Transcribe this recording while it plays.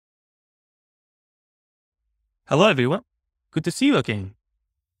Hello everyone, good to see you again.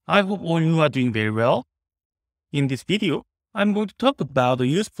 I hope all you are doing very well. In this video, I'm going to talk about the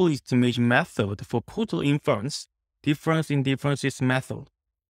useful estimation method for causal inference, difference in differences method.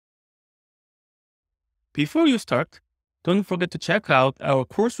 Before you start, don't forget to check out our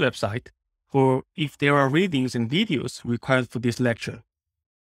course website for if there are readings and videos required for this lecture.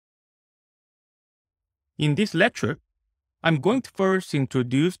 In this lecture, I'm going to first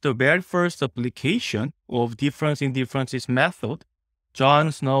introduce the very first application of difference in differences method,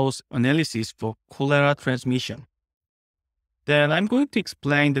 John Snow's analysis for cholera transmission. Then I'm going to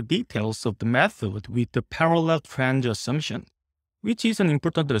explain the details of the method with the parallel trend assumption, which is an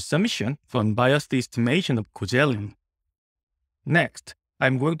important assumption for unbiased estimation of causality. Next,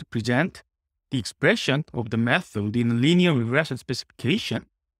 I'm going to present the expression of the method in a linear regression specification,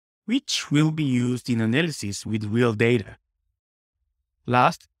 which will be used in analysis with real data.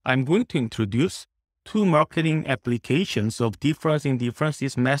 Last, I'm going to introduce two marketing applications of difference in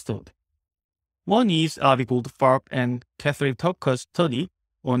differences method. One is Avi Goldfarb and Catherine Tucker's study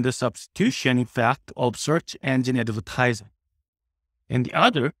on the substitution effect of search engine advertising. And the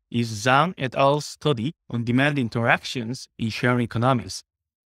other is Zhang et al.'s study on demand interactions in sharing economics.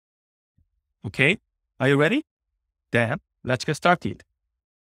 Okay, are you ready? Then let's get started.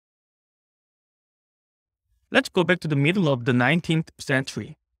 Let's go back to the middle of the 19th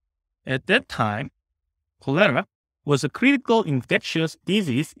century. At that time, cholera was a critical infectious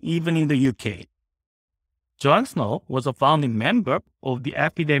disease even in the UK. John Snow was a founding member of the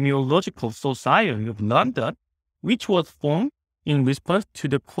Epidemiological Society of London, which was formed in response to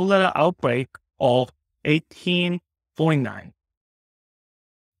the cholera outbreak of 1849.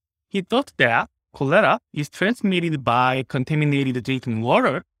 He thought that cholera is transmitted by contaminated drinking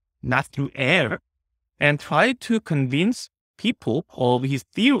water, not through air, and tried to convince people of his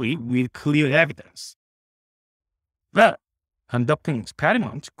theory with clear evidence. But conducting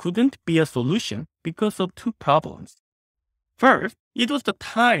experiments couldn't be a solution because of two problems. First, it was the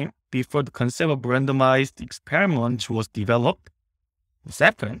time before the concept of randomized experiment was developed.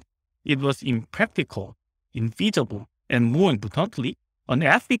 Second, it was impractical, infeasible, and more importantly,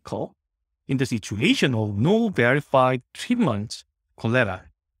 unethical in the situation of no verified treatment cholera.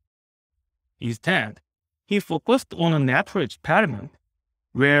 Instead, he focused on a natural experiment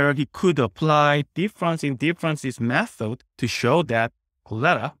where he could apply difference in differences method to show that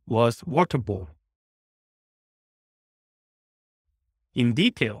cholera was waterborne. In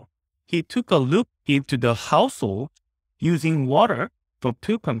detail, he took a look into the household using water from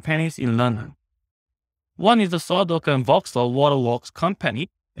two companies in London. One is the Southwark and Vauxhall Waterworks Company,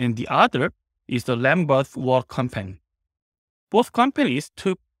 and the other is the Lambeth Water Company. Both companies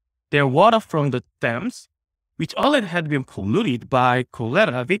took their water from the Thames, which already had been polluted by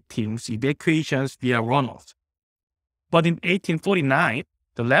cholera victims' evacuations via runoff. But in 1849,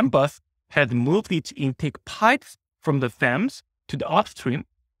 the Lambeth had moved its intake pipes from the Thames to the upstream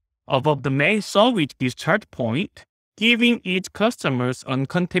above the main sewage discharge point, giving its customers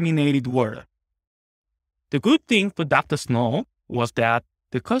uncontaminated water. The good thing for Dr. Snow was that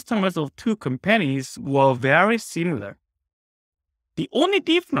the customers of two companies were very similar. The only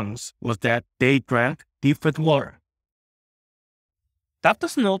difference was that they drank different water. Dr.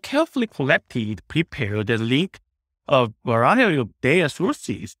 Snow carefully collected, prepared, and linked a variety of data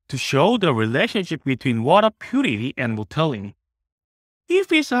sources to show the relationship between water purity and mortality. If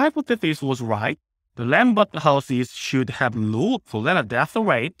his hypothesis was right, the Lambeth houses should have lower cholera death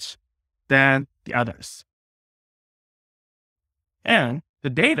rates than the others. And the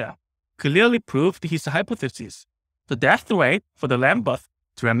data clearly proved his hypothesis. The death rate for the Lambeth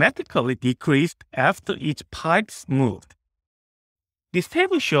dramatically decreased after each pipes moved. This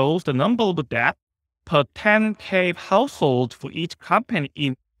table shows the number of deaths per 10K household for each company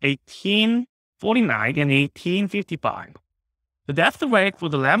in 1849 and 1855. The death rate for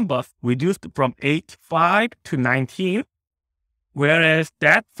the Lambeth reduced from 85 to 19, whereas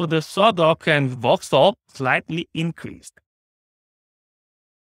that for the Southwark and Vauxhall slightly increased.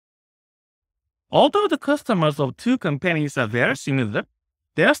 Although the customers of two companies are very similar,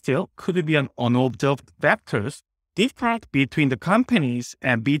 there still could be an unobserved factors different between the companies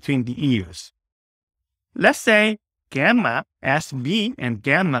and between the years. Let's say gamma SV and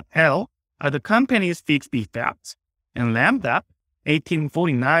gamma L are the company's fixed effects, and lambda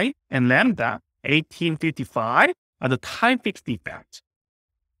 1849 and lambda 1855 are the time fixed effects.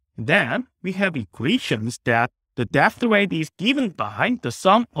 Then we have equations that the death rate is given by the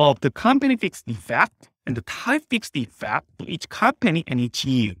sum of the company fixed effect and the time fixed effect for each company and each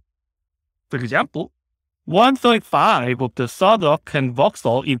year. For example, 135 of the Suddock and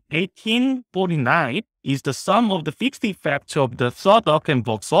Vauxhall in 1849 is the sum of the fixed effects of the Suddock and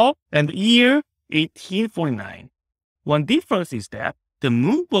Vauxhall and the year 1849. One difference is that the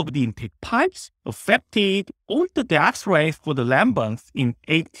move of the intake pipes affected all the death rate for the Lambeth in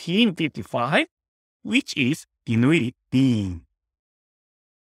 1855, which is denoted D.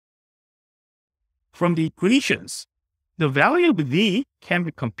 From the equations, the value of D can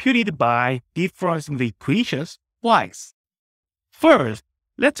be computed by difference in the equations twice. First,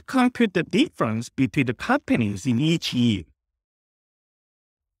 let's compute the difference between the companies in each year.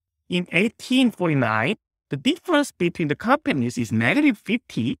 In 1849, the difference between the companies is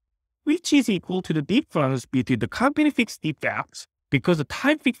 -50, which is equal to the difference between the company fixed effects because the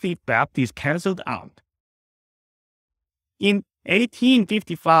time fixed effect is cancelled out. In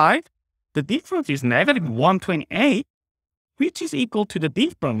 1855, the difference is -128, which is equal to the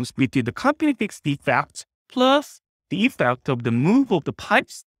difference between the company fixed effects plus the effect of the move of the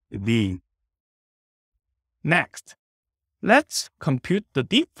pipes, V. Next, let's compute the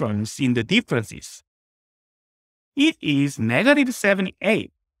difference in the differences. It is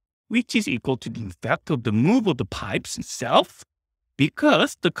 -78, which is equal to the effect of the move of the pipes itself,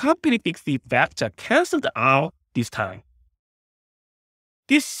 because the company fixed effects are cancelled out this time.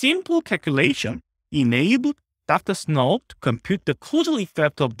 This simple calculation enabled Dr. Snow to compute the causal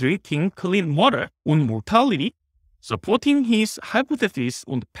effect of drinking clean water on mortality, supporting his hypothesis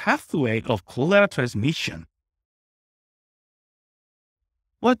on the pathway of cholera transmission.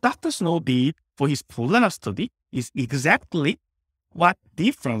 What Dr. Snow did for his cholera study is exactly what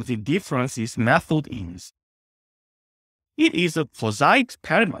difference in differences method is. It is a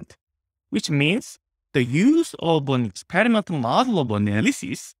quasi-experiment, which means the use of an experimental model of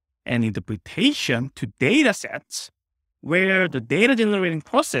analysis and interpretation to data sets where the data generating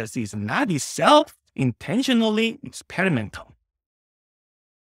process is not itself intentionally experimental.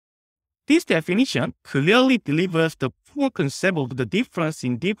 This definition clearly delivers the core concept of the difference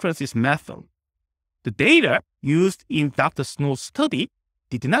in differences method. The data used in Dr. Snow's study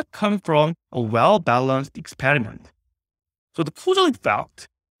did not come from a well-balanced experiment. So the causal effect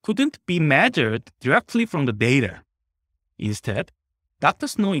couldn't be measured directly from the data. Instead, Dr.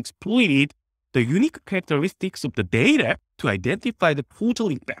 Snow exploited the unique characteristics of the data to identify the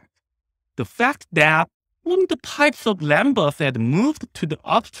causal effect. The fact that only the pipes of Lambeth had moved to the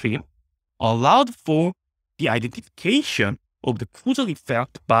upstream allowed for the identification of the causal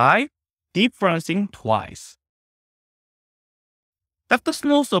effect by differencing twice. Dr.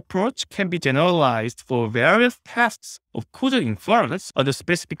 Snow's approach can be generalized for various tests of causal inference under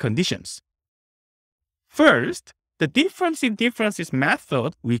specific conditions. First, the difference in differences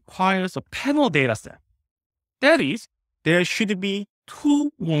method requires a panel dataset. That is, there should be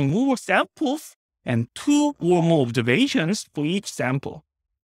 2 or more samples and 2 or more observations for each sample.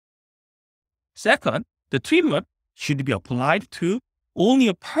 Second, the treatment should be applied to only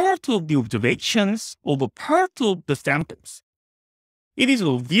a part of the observations of a part of the samples. It is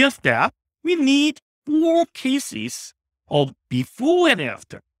obvious that we need 4 cases of before and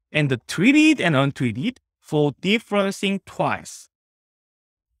after, and the treated and untreated for differencing twice.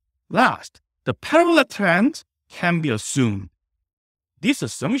 Last, the parallel trend can be assumed. This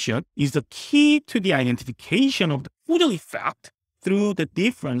assumption is the key to the identification of the causal effect through the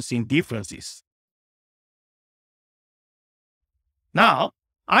difference in differences. Now,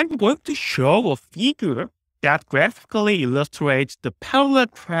 I'm going to show a figure that graphically illustrates the parallel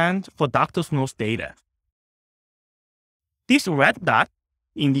trend for Dr. Snow's data. This red dot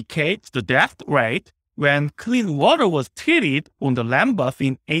indicates the death rate when clean water was treated on the Lambeth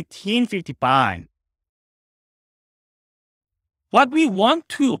in 1855. What we want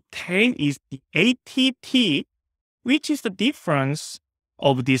to obtain is the ATT, which is the difference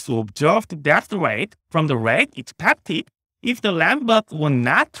of this observed death rate from the rate expected if the Lambeth were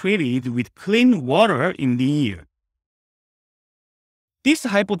not treated with clean water in the year. This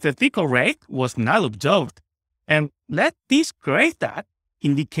hypothetical rate was not observed, and let this gray dot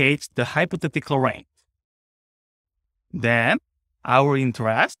indicate the hypothetical rate. Then, our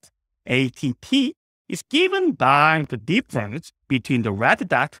interest, ATT, is given by the difference between the red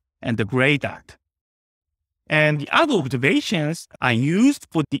dot and the gray dot. And the other observations are used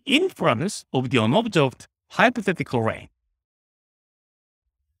for the inference of the unobserved hypothetical rate.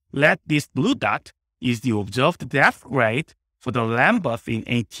 Let this blue dot is the observed death rate for the Lambeth in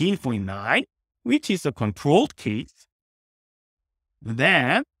 1849, which is a controlled case.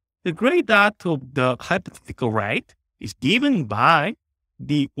 Then, the gray dot of the hypothetical rate is given by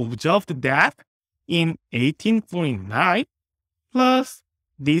the observed death in 1849 plus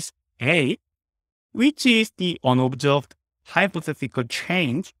this A, which is the unobserved hypothetical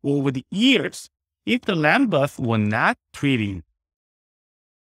change over the years if the Lambeth were not treated.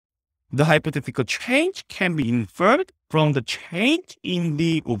 The hypothetical change can be inferred from the change in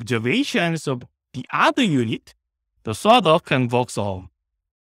the observations of the other unit, the Swadhook and Vauxhall.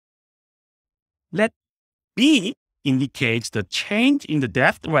 Let B indicates the change in the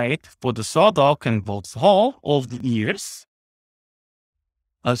depth rate for the Swadhook and Vauxhall over the years.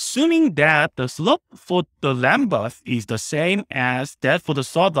 Assuming that the slope for the Lambeth is the same as that for the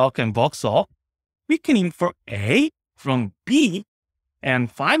Swadhook and Vauxhall, we can infer A from B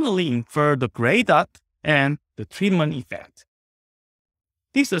and finally infer the gray dot and the treatment effect.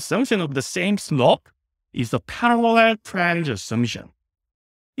 This assumption of the same slope is a parallel trend assumption.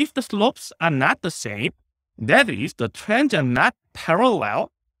 If the slopes are not the same, that is, the trends are not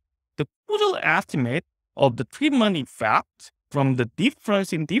parallel, the causal estimate of the treatment effect from the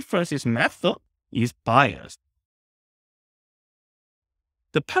difference in differences method is biased.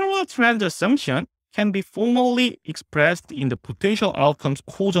 The parallel trend assumption can be formally expressed in the potential outcomes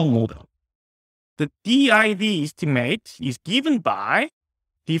causal model. The DID estimate is given by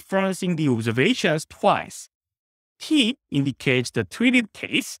differencing the observations twice. T indicates the treated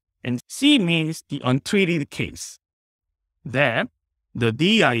case and C means the untreated case. Then, the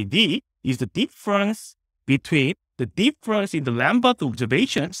DID is the difference between the difference in the Lambeth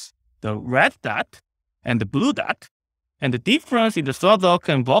observations, the red dot and the blue dot, and the difference in the Swadhook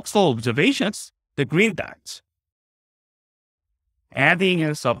and Vauxhall observations, the green dot. Adding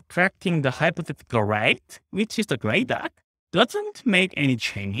and subtracting the hypothetical rate, which is the gray dot, doesn't make any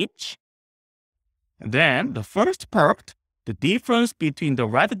change. Then the first part, the difference between the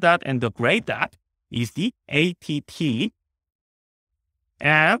red dot and the gray dot, is the ATT,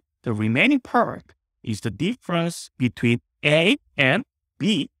 and the remaining part is the difference between A and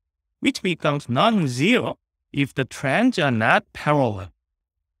B, which becomes non-zero if the trends are not parallel.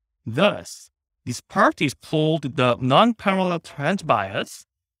 Thus, this part is called the non-parallel trend bias,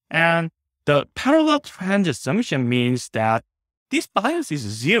 and the parallel trend assumption means that this bias is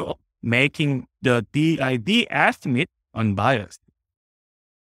zero, making the DID estimate unbiased.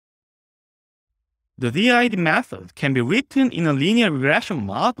 The DID method can be written in a linear regression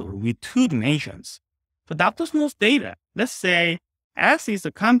model with two dimensions. For Dr. Snow's data, let's say S is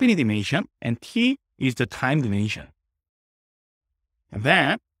the company dimension and T is the time dimension. And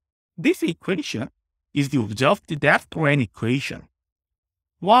then, this equation is the observed depth rate equation.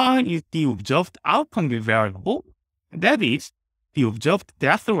 Y is the observed outcome variable, that is, the observed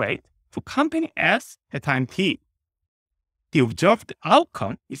depth rate for company S at time T. The observed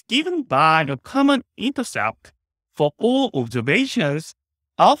outcome is given by the common intercept for all observations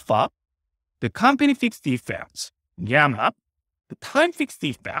alpha, the company fixed effects, gamma, the time fixed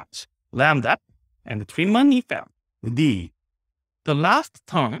effects, lambda, and the treatment effect, D. The last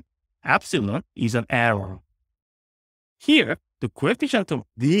term, epsilon, is an error. Here, the coefficient of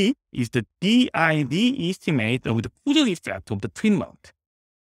D is the DID estimate of the causal effect of the treatment.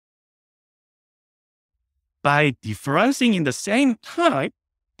 By differencing in the same time,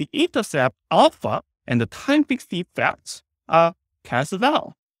 the intercept alpha and the time fixed effects are cancelled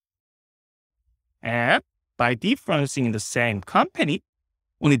out. And by differencing in the same company,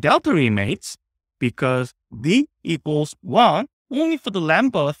 only delta remains because D equals 1 only for the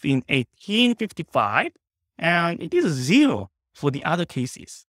Lambeth in 1855, and it is 0 for the other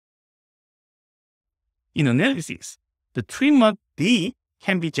cases. In analysis, the treatment D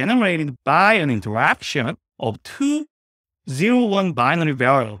can be generated by an interaction of two 0-1 binary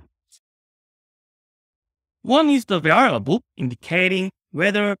variables. One is the variable indicating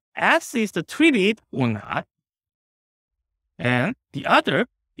whether S is the treated or not, and the other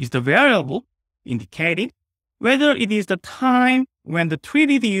is the variable indicating whether it is the time when the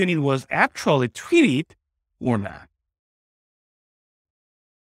treated unit was actually treated or not.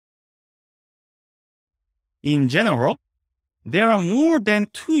 In general, there are more than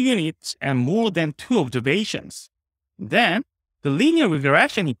 2 units and more than 2 observations. Then, the linear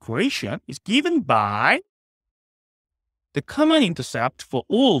regression equation is given by the common intercept for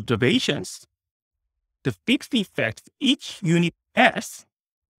all observations, the fixed effect for each unit S,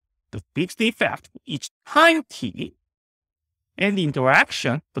 the fixed effect for each time T, and the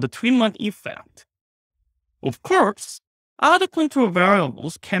interaction for the treatment effect. Of course, other control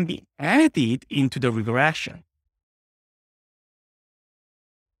variables can be added into the regression.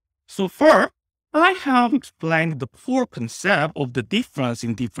 So far, I have explained the core concept of the difference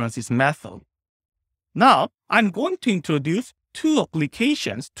in differences method. Now, I'm going to introduce 2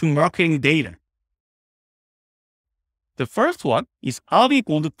 applications to marketing data. The first one is Avi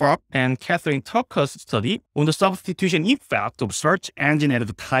Goldfarb and Catherine Tucker's study on the substitution effect of search engine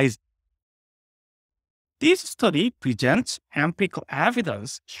advertising. This study presents empirical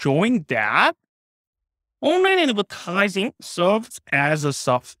evidence showing that online advertising serves as a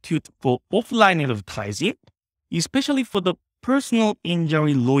substitute for offline advertising, especially for the personal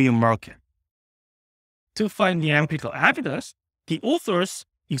injury lawyer market. To find the empirical evidence, the authors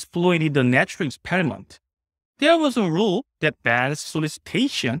exploited a natural experiment. There was a rule that bans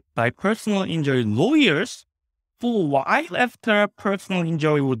solicitation by personal injury lawyers for a while after personal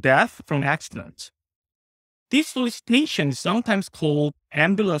injury or death from accident. This solicitation is sometimes called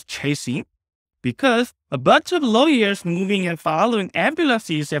ambulance chasing because a bunch of lawyers moving and following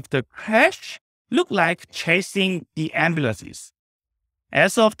ambulances after a crash look like chasing the ambulances.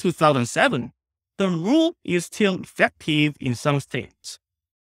 As of 2007, the rule is still effective in some states.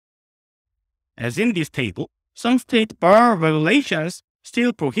 As in this table, some state bar regulations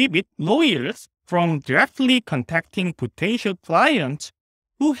still prohibit lawyers from directly contacting potential clients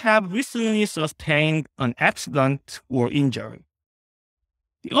who have recently sustained an accident or injury.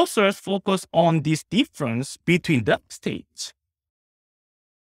 The authors focus on this difference between the states.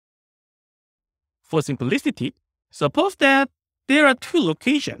 For simplicity, suppose that there are two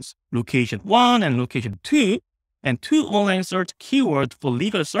locations, location 1 and location 2, and two online search keywords for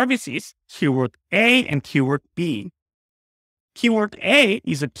legal services, keyword A and keyword B. Keyword A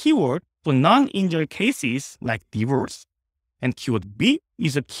is a keyword for non-injury cases like divorce, and keyword B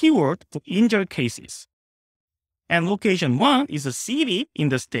is a keyword for injury cases. And location 1 is a city in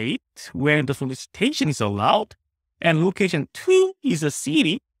the state where the solicitation is allowed, and location 2 is a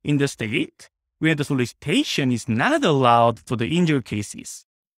city in the state where the solicitation is not allowed for the injury cases.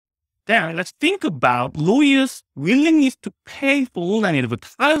 Then let's think about lawyers' willingness to pay for online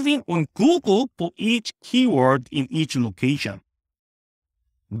advertising on Google for each keyword in each location.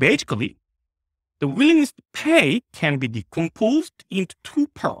 Basically, the willingness to pay can be decomposed into two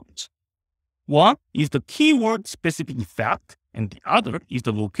parts. One is the keyword-specific effect, and the other is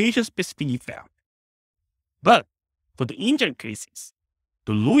the location-specific effect. But for the injury cases,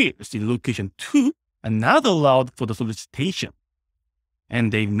 the lawyers in location 2 are not allowed for the solicitation,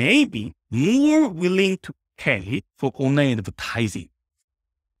 and they may be more willing to pay for online advertising,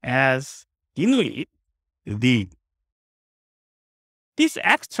 as Inuit did. This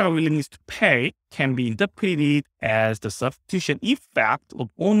extra willingness to pay can be interpreted as the substitution effect of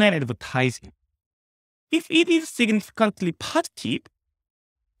online advertising. If it is significantly positive,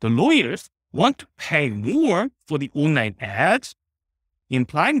 the lawyers want to pay more for the online ads,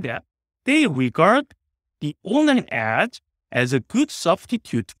 implying that they regard the online ads as a good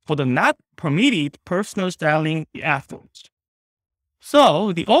substitute for the not permitted personal styling efforts.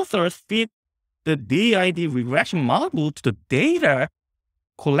 So the authors fit the DID regression model to the data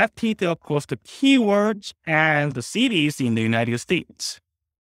collected across the keywords and the cities in the United States.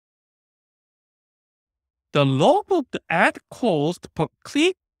 The log of the ad cost per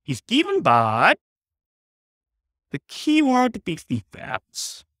click is given by the keyword fixed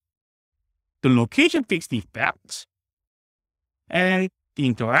effects, the location fixed effects, and the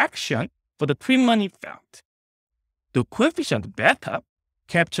interaction for the treatment effect. The coefficient beta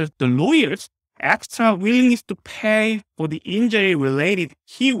captures the lawyer's extra willingness to pay for the injury-related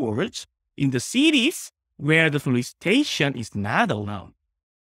keywords in the cities where the solicitation is not allowed.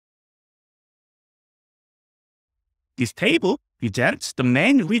 This table presents the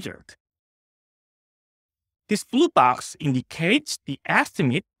main result. This blue box indicates the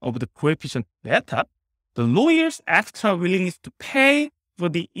estimate of the coefficient beta, the lawyer's extra willingness to pay for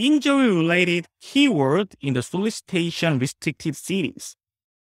the injury-related keyword in the solicitation-restricted cities.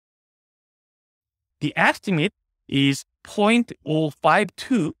 The estimate is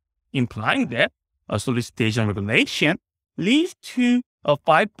 0.052, implying that a solicitation regulation leads to a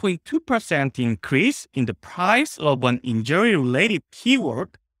 5.2% increase in the price of an injury-related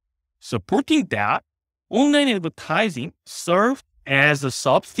keyword, supporting that online advertising serves as a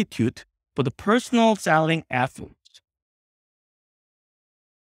substitute for the personal selling efforts.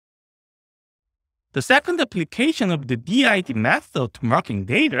 The second application of the DID method to marketing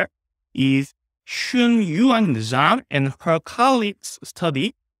data is Shun Yuan Zhang and her colleagues'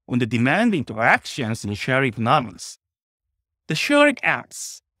 study on the demand interactions in sharing economics. The sharing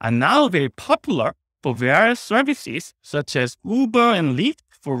apps are now very popular for various services such as Uber and Lyft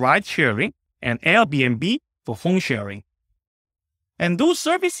for ride sharing and Airbnb for home sharing. And those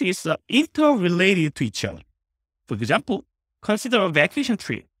services are interrelated to each other. For example, consider a vacation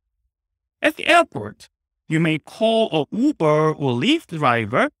trip. At the airport, you may call an Uber or Lyft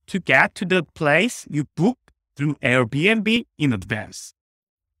driver to get to the place you booked through Airbnb in advance.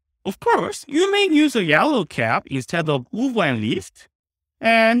 Of course, you may use a yellow cab instead of Uber and Lyft,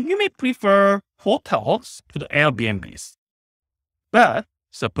 and you may prefer hotels to the Airbnbs. But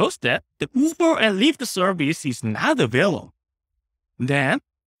suppose that the Uber and Lyft service is not available. Then,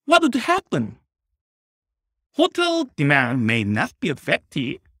 what would happen? Hotel demand may not be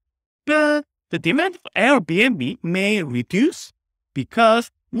affected, but the demand for Airbnb may reduce because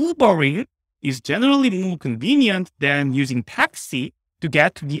Ubering is generally more convenient than using taxi to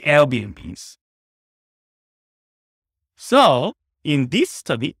get to the Airbnbs. So, in this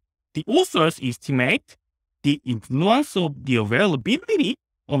study, the authors estimate the influence of the availability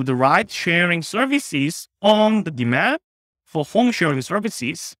of the ride-sharing services on the demand for home-sharing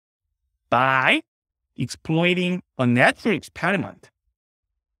services by exploiting a natural experiment.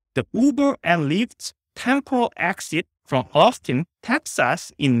 The Uber and Lyft's temporal exit from Austin,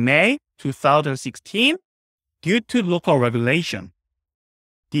 Texas in May 2016 due to local regulation.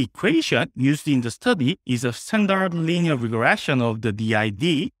 The equation used in the study is a standard linear regression of the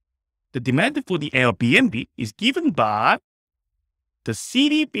DID. The demand for the Airbnb is given by the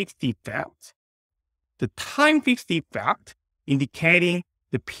city fixed effect, the time fixed effect indicating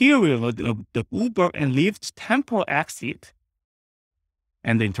the period of the Uber and Lyft's temporal exit,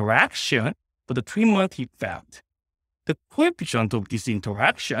 and the interaction for the 3-month effect. The coefficient of this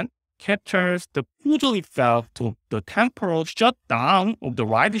interaction captures the causal effect of the temporal shutdown of the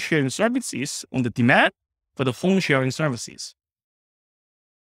ride-sharing services on the demand for the home-sharing services.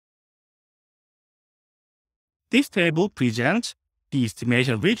 This table presents the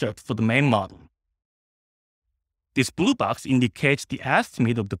estimation result for the main model. This blue box indicates the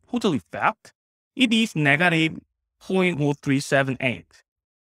estimate of the causal effect. It is negative 0.0378.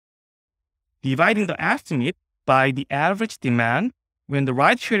 Dividing the estimate by the average demand when the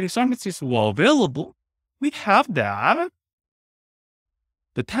ride-sharing services were available, we have that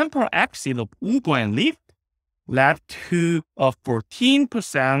the temporal exit of Uber and Lyft led to a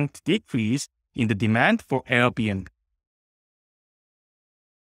 14% decrease in the demand for Airbnb.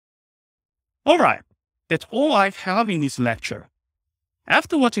 Alright, that's all I have in this lecture.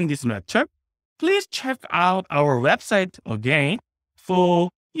 After watching this lecture, please check out our website again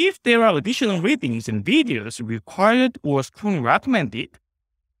for if there are additional readings and videos required or strongly recommended,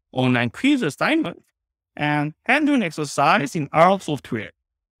 online quiz assignment, and hands-on exercise in our software.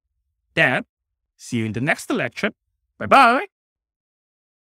 Then, see you in the next lecture. Bye-bye.